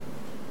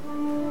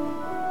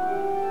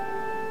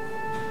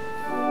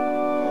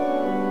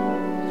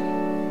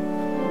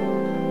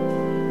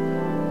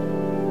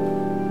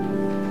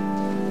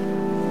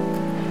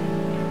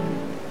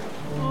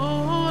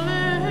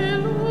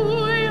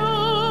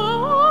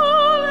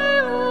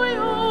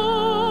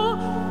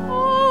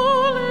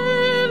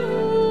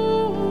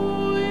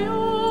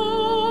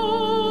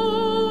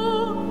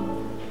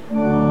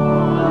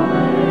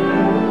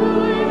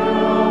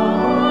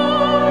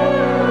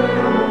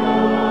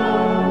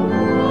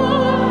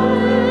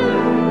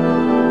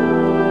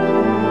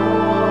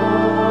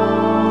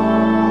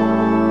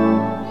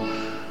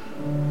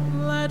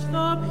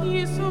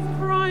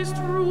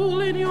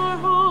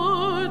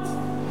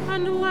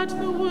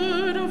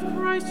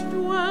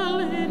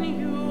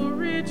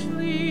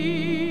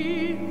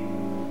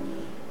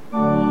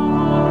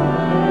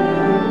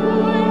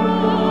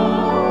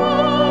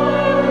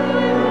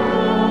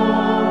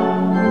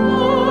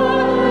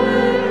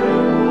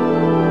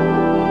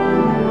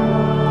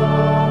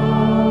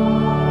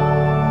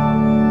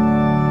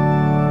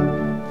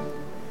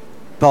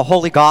The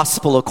Holy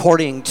Gospel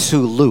according to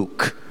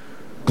Luke.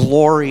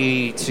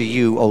 Glory to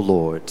you, O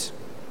Lord.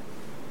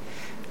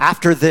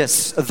 After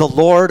this, the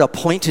Lord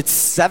appointed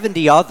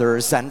 70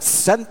 others and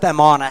sent them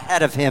on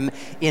ahead of him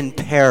in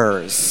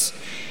pairs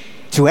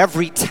to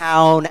every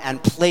town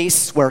and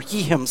place where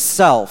he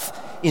himself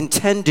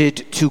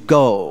intended to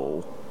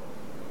go.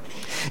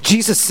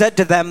 Jesus said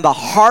to them, "The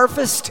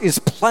harvest is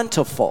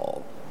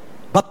plentiful,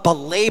 but the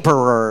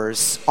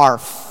laborers are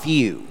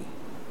few.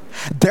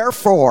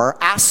 Therefore,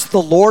 ask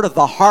the Lord of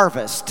the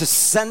harvest to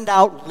send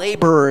out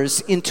laborers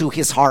into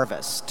his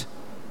harvest.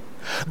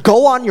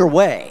 Go on your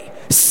way.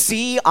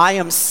 See, I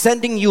am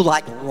sending you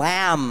like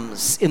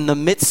lambs in the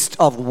midst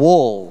of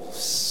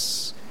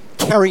wolves.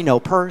 Carry no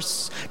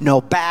purse,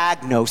 no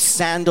bag, no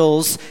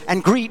sandals,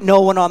 and greet no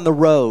one on the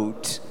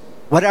road.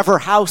 Whatever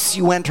house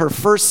you enter,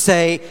 first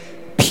say,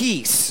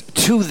 'Peace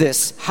to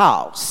this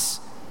house.'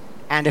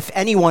 And if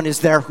anyone is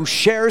there who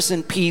shares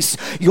in peace,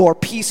 your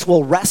peace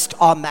will rest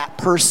on that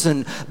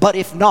person, but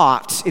if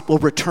not, it will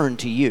return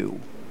to you.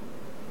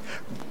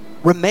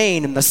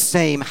 Remain in the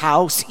same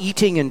house,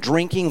 eating and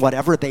drinking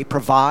whatever they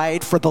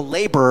provide, for the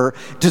laborer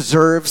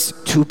deserves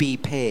to be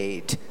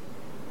paid.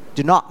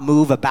 Do not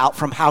move about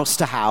from house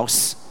to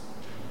house.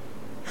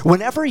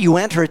 Whenever you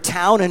enter a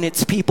town and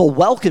its people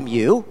welcome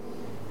you,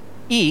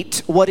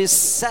 eat what is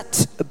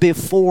set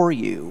before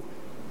you.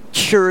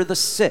 Cure the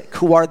sick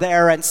who are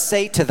there and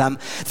say to them,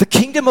 'The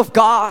kingdom of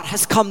God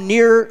has come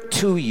near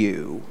to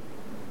you.'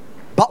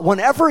 But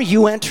whenever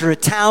you enter a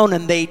town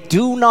and they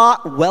do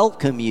not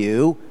welcome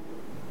you,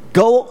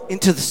 go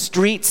into the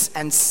streets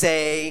and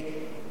say,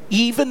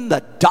 'Even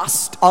the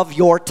dust of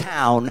your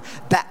town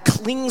that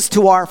clings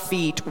to our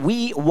feet,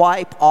 we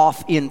wipe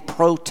off in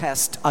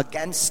protest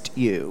against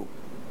you.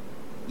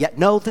 Yet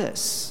know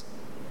this,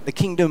 the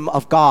kingdom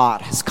of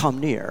God has come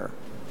near.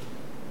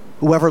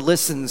 Whoever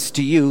listens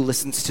to you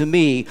listens to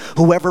me.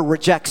 Whoever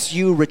rejects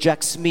you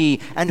rejects me.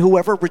 And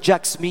whoever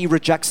rejects me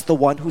rejects the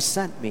one who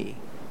sent me."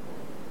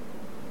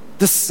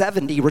 The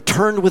 70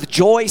 returned with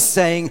joy,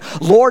 saying,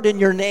 "Lord, in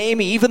your name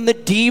even the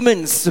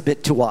demons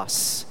submit to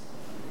us."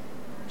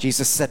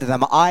 Jesus said to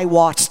them, "I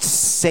watched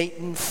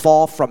Satan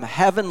fall from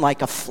heaven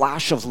like a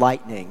flash of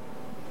lightning.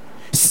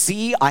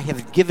 See, I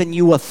have given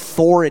you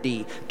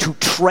authority to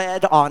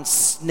tread on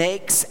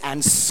snakes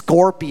and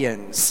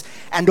scorpions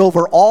and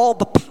over all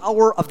the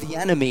power of the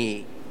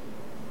enemy,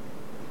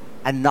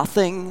 and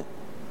nothing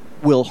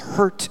will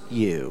hurt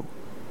you.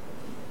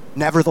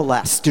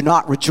 Nevertheless, do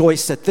not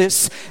rejoice at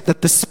this,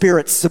 that the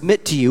spirits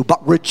submit to you,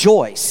 but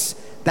rejoice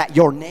that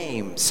your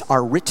names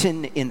are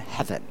written in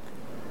heaven."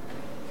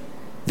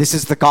 This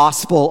is the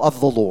gospel of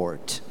the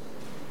Lord.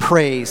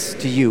 Praise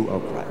to you, O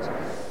Christ.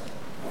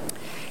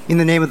 In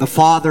the name of the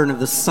Father, and of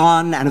the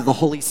Son, and of the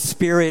Holy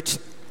Spirit,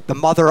 the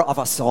mother of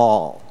us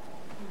all.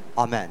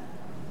 Amen.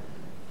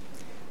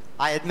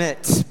 I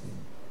admit,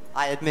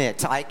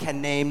 I can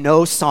name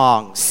no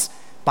songs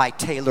by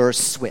Taylor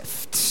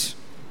Swift.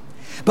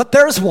 But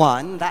there's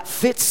one that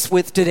fits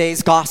with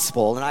today's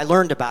gospel, and I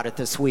learned about it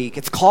this week.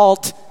 It's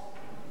called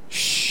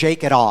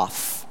 "Shake It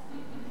Off."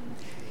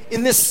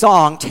 In this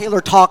song,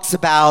 Taylor talks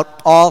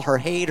about all her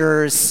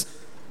haters,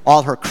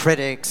 all her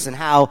critics, and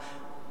how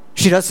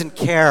she doesn't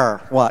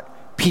care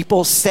what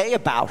people say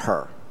about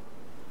her.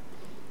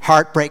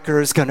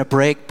 Heartbreaker's gonna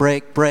break,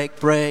 break, break,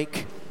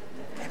 break.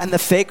 And the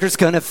faker's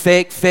gonna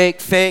fake,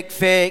 fake, fake,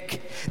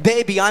 fake.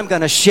 Baby, I'm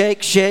gonna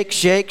shake, shake,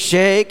 shake,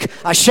 shake.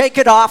 I shake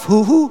it off,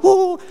 hoo, hoo,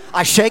 hoo.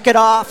 I shake it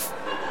off,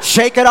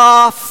 shake it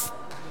off.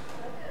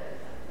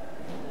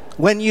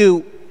 When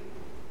you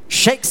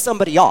shake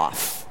somebody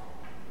off,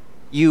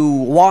 you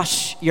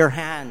wash your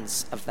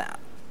hands of them.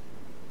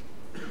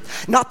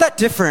 Not that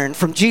different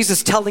from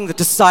Jesus telling the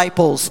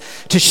disciples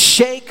to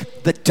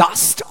shake the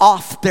dust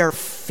off their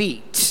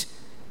feet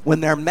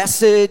when their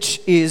message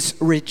is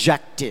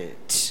rejected.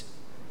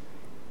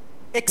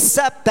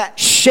 Except that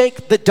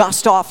 "shake the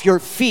dust off your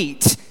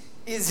feet"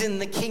 is in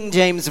the King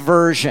James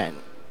Version.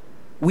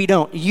 We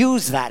don't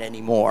use that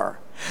anymore.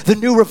 The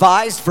New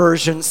Revised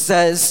Version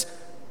says,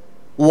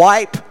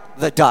 "Wipe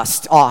the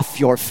dust off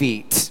your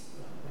feet."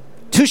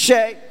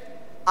 Touché.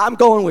 I'm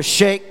going with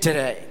shake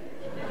today.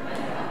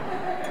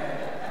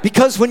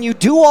 Because when you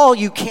do all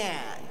you can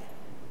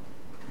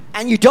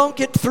and you don't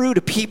get through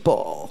to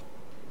people,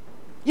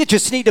 you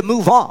just need to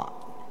move on.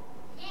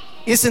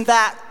 Isn't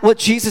that what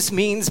Jesus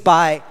means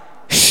by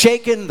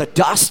shaking the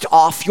dust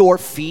off your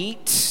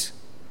feet?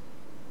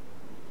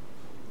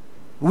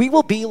 We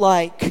will be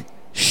like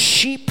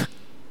sheep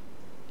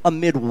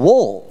amid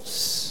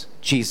wolves,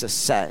 Jesus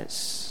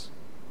says.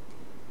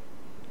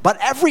 But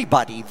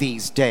everybody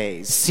these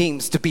days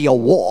seems to be a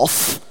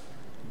wolf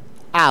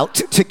out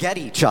to get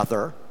each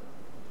other.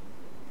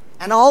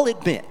 And I'll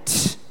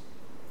admit,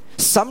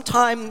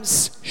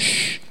 sometimes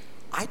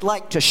I'd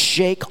like to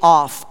shake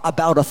off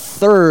about a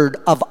third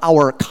of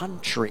our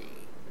country.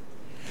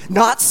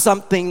 Not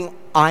something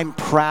I'm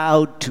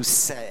proud to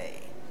say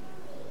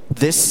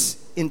this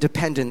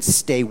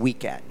Independence Day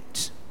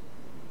weekend.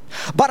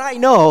 But I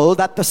know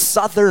that the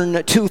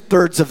southern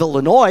 2/3 of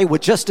Illinois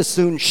would just as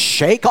soon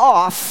shake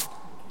off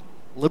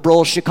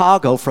liberal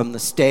Chicago from the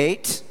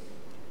state.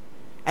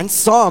 And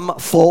some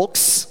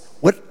folks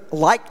would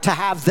like to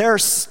have their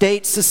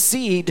state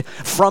secede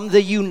from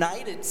the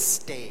United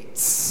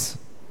States.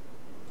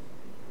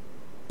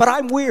 But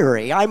I'm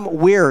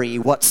weary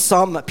what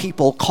some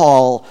people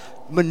call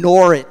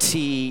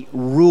minority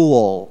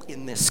rule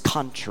in this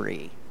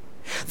country.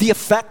 The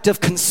effect of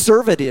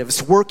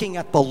conservatives working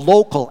at the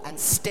local and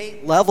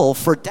state level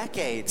for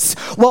decades.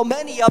 Well,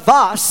 many of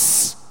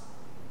us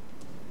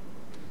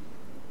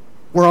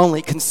were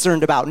only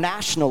concerned about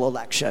national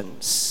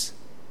elections.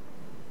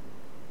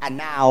 And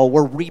now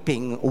we're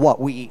reaping what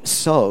we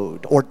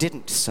sowed or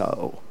didn't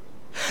sow.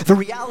 The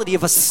reality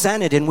of a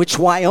Senate in which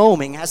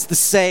Wyoming has the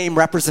same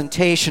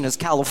representation as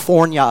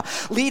California,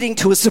 leading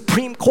to a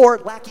Supreme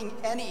Court lacking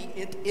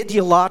any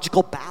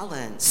ideological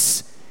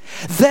balance.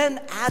 Then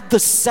add the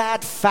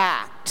sad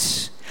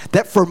fact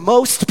that for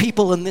most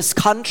people in this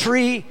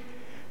country,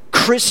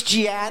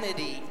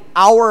 Christianity,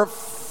 our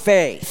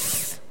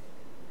faith,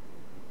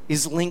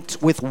 is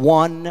linked with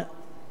one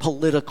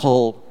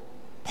political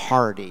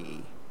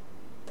party.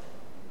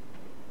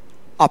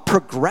 A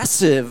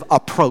progressive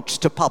approach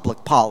to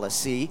public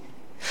policy,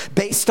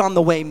 based on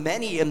the way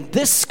many in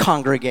this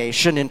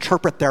congregation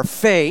interpret their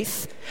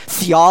faith,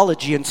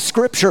 theology, and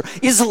scripture,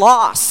 is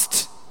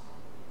lost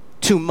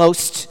to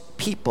most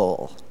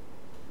people.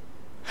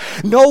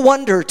 No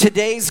wonder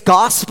today's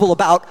gospel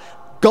about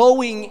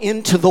going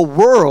into the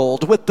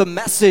world with the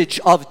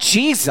message of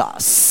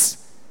Jesus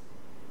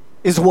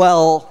is,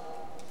 well,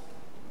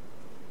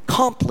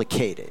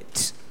 complicated.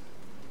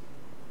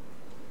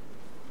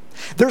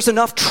 There's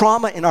enough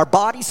trauma in our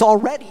bodies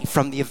already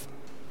from the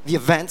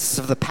events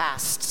of the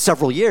past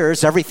several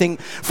years, everything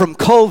from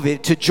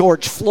COVID to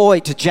George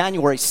Floyd to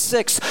January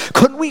 6th.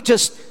 Couldn't we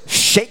just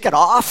shake it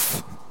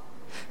off?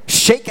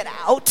 Shake it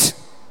out?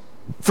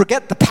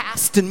 Forget the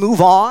past and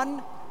move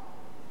on?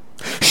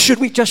 Should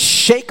we just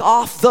shake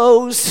off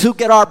those who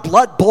get our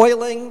blood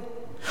boiling,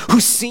 who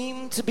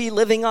seem to be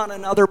living on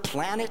another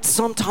planet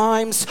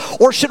sometimes?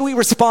 Or should we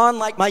respond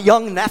like my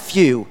young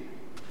nephew,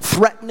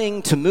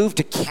 threatening to move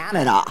to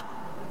Canada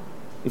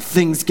if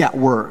things get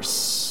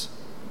worse?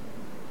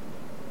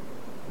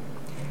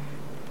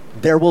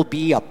 There will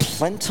be a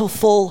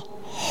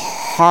plentiful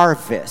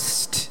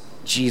harvest,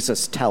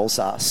 Jesus tells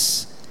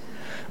us,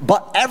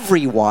 but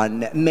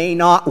everyone may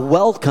not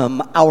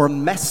welcome our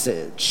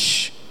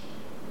message.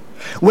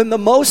 When the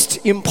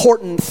most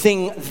important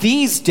thing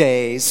these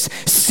days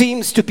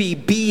seems to be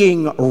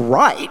being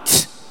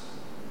right,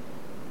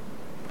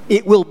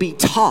 it will be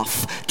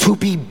tough to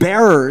be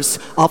bearers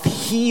of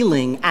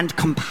healing and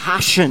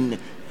compassion.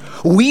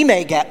 We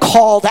may get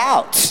called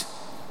out,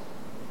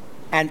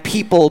 and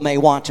people may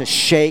want to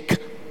shake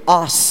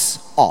us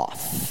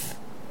off.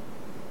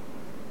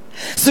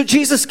 So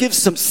Jesus gives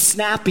some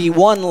snappy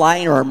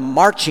one-liner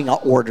marching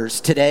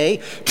orders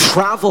today.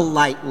 Travel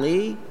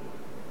lightly,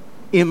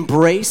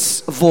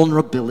 embrace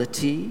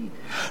vulnerability,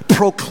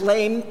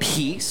 proclaim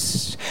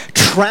peace,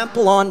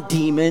 trample on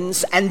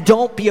demons, and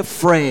don't be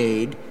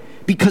afraid,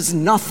 because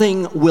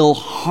nothing will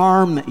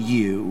harm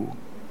you.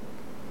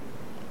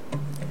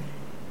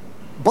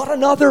 But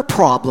another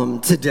problem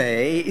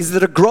today is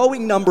that a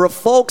growing number of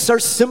folks are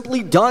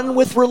simply done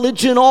with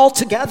religion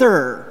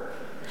altogether.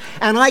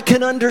 And I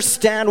can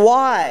understand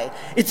why.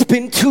 It's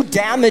been too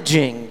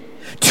damaging,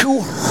 too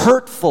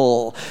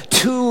hurtful,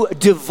 too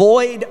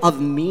devoid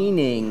of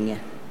meaning.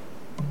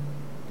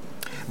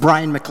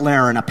 Brian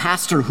McLaren, a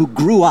pastor who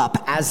grew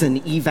up as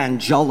an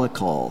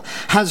evangelical,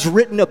 has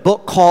written a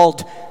book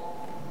called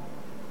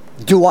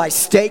Do I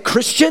Stay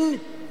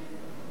Christian?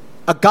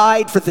 A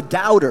guide for the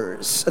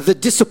doubters, the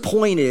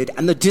disappointed,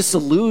 and the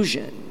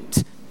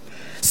disillusioned.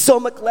 So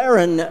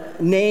McLaren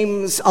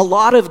names a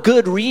lot of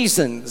good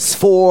reasons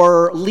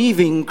for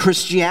leaving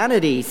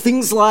Christianity.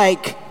 Things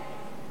like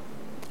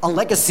a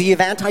legacy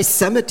of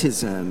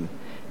anti-Semitism,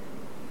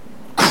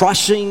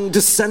 crushing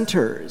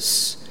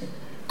dissenters,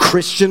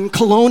 Christian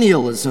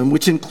colonialism,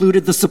 which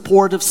included the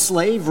support of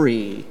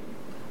slavery,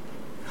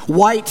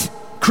 white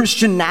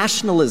Christian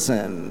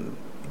nationalism,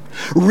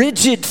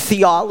 rigid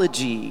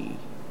theology,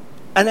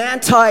 an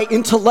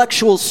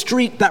anti-intellectual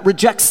streak that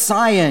rejects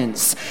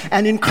science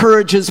and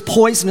encourages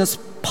poisonous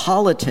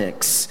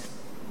politics,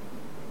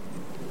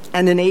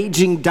 and an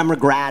aging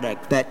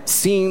demographic that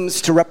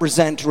seems to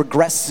represent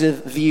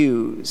regressive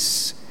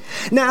views.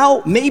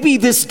 Now, maybe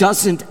this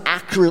doesn't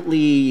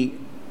accurately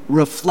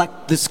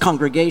reflect this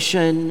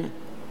congregation,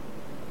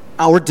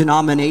 our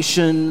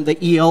denomination, the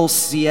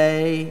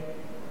ELCA,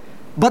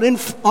 but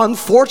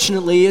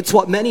unfortunately, it's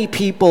what many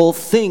people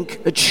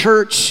think a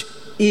church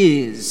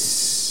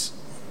is.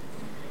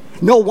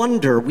 No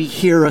wonder we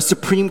hear a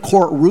Supreme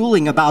Court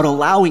ruling about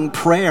allowing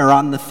prayer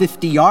on the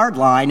 50-yard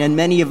line, and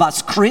many of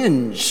us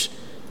cringe.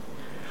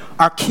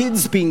 Are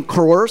kids being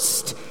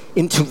coerced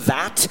into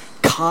that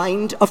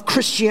kind of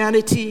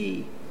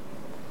Christianity?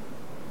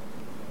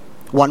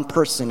 One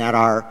person at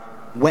our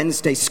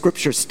Wednesday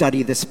scripture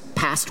study this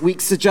past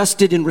week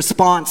suggested in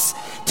response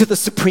to the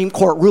Supreme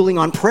Court ruling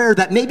on prayer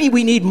that maybe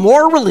we need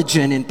more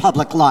religion in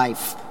public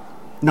life,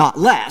 not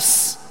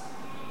less.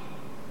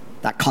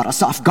 That caught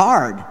us off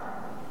guard.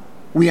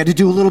 We had to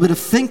do a little bit of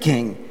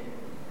thinking.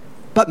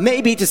 But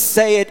maybe to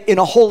say it in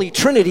a Holy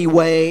Trinity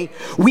way,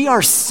 we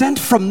are sent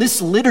from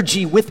this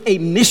liturgy with a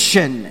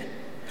mission.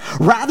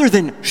 Rather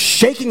than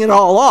shaking it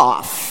all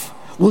off,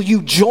 will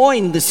you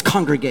join this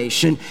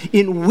congregation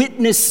in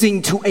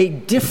witnessing to a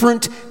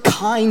different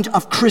kind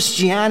of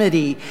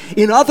Christianity?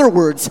 In other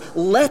words,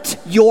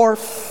 let your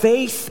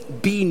faith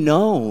be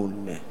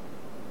known.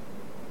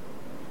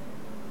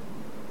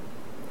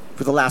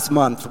 For the last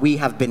month, we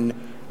have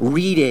been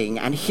reading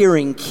and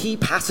hearing key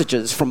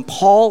passages from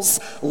Paul's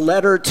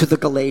letter to the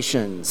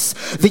Galatians.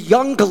 The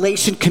young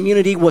Galatian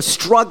community was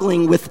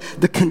struggling with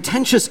the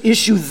contentious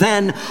issue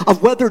then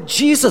of whether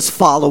Jesus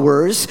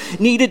followers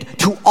needed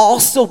to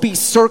also be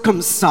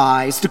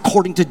circumcised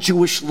according to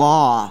Jewish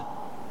law.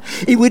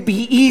 It would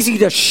be easy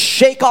to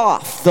shake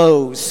off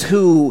those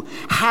who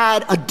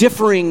had a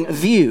differing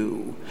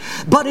view.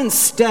 But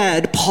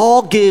instead,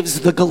 Paul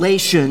gives the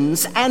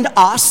Galatians and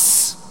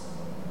us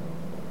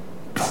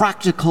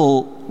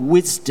practical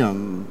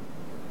wisdom.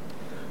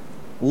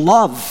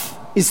 Love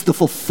is the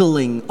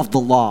fulfilling of the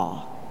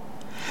law.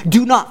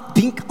 Do not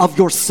think of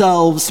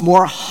yourselves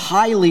more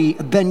highly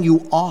than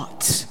you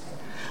ought.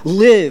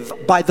 Live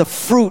by the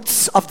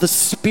fruits of the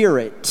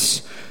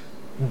Spirit.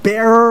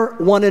 Bear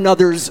one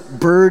another's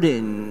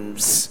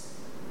burdens.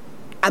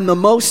 And the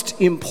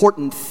most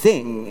important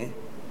thing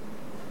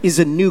is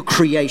a new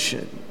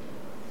creation.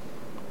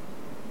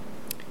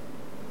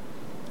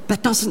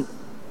 That doesn't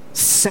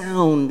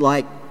sound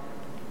like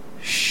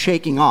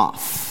shaking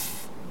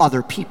off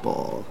other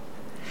people.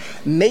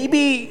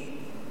 Maybe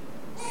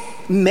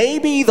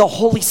the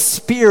Holy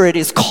Spirit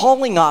is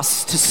calling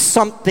us to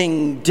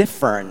something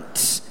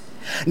different.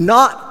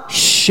 Not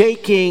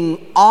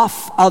shaking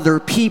off other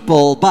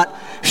people, but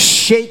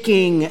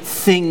shaking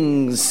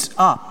things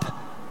up,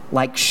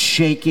 like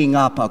shaking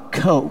up a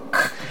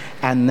Coke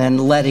and then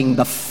letting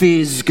the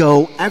fizz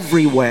go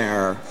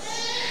everywhere.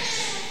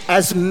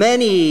 As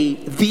many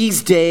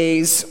these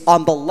days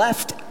on the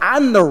left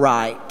and the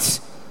right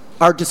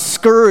are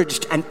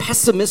discouraged and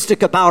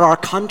pessimistic about our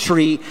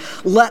country,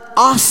 let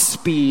us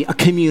be a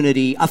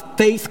community, a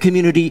faith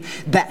community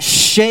that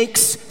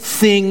shakes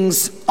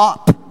things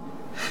up.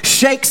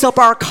 Shakes up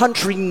our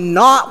country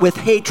not with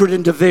hatred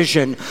and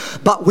division,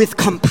 but with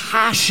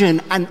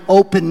compassion and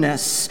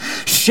openness.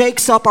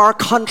 Shakes up our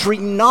country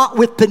not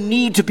with the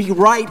need to be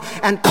right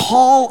and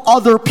call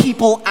other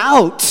people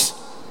out,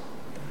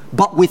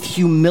 but with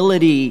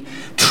humility,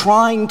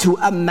 trying to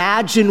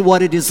imagine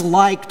what it is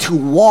like to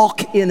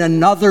walk in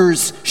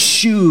another's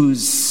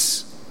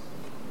shoes.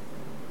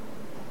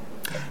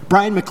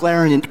 Brian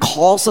McLaren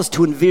calls us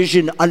to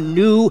envision a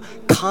new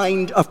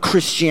kind of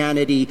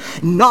Christianity,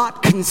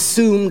 not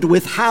consumed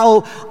with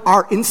how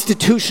our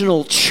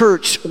institutional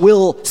church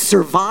will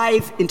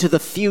survive into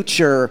the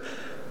future,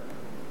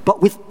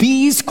 but with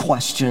these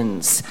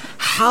questions.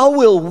 How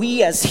will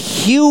we as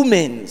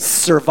humans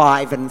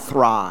survive and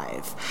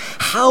thrive?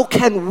 How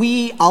can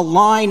we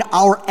align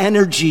our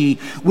energy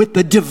with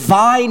the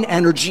divine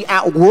energy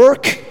at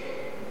work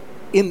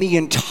in the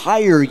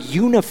entire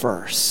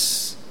universe?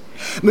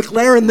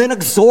 McLaren then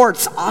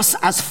exhorts us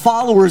as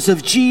followers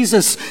of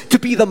Jesus to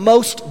be the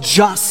most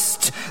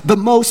just, the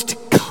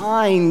most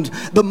kind,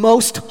 the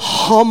most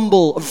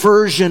humble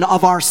version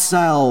of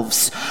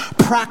ourselves,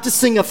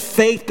 practicing a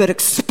faith that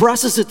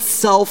expresses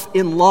itself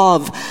in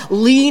love,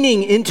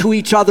 leaning into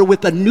each other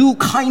with a new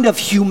kind of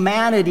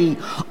humanity,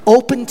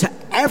 open to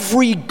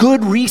every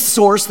good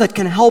resource that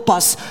can help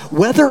us,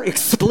 whether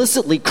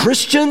explicitly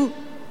Christian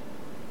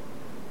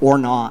or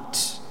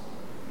not.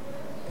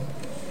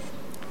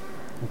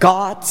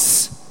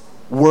 God's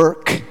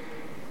work,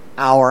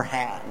 our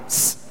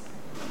hands.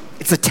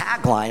 It's a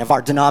tagline of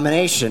our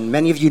denomination.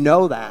 Many of you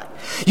know that.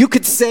 You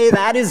could say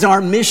that is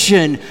our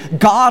mission.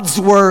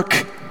 God's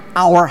work,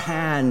 our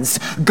hands.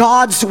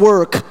 God's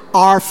work,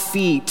 our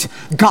feet.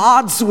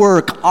 God's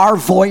work, our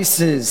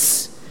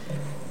voices.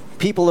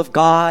 People of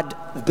God,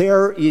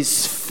 there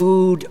is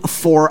food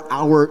for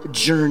our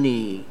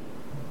journey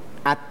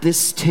at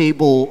this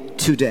table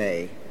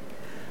today.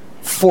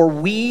 For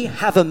we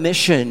have a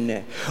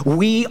mission.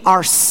 We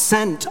are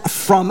sent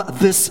from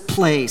this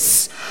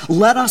place.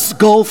 Let us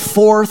go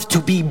forth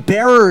to be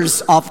bearers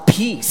of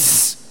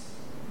peace,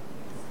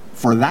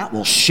 for that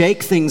will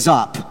shake things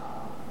up,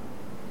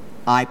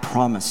 I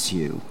promise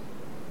you.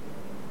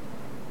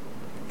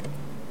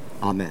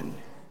 Amen.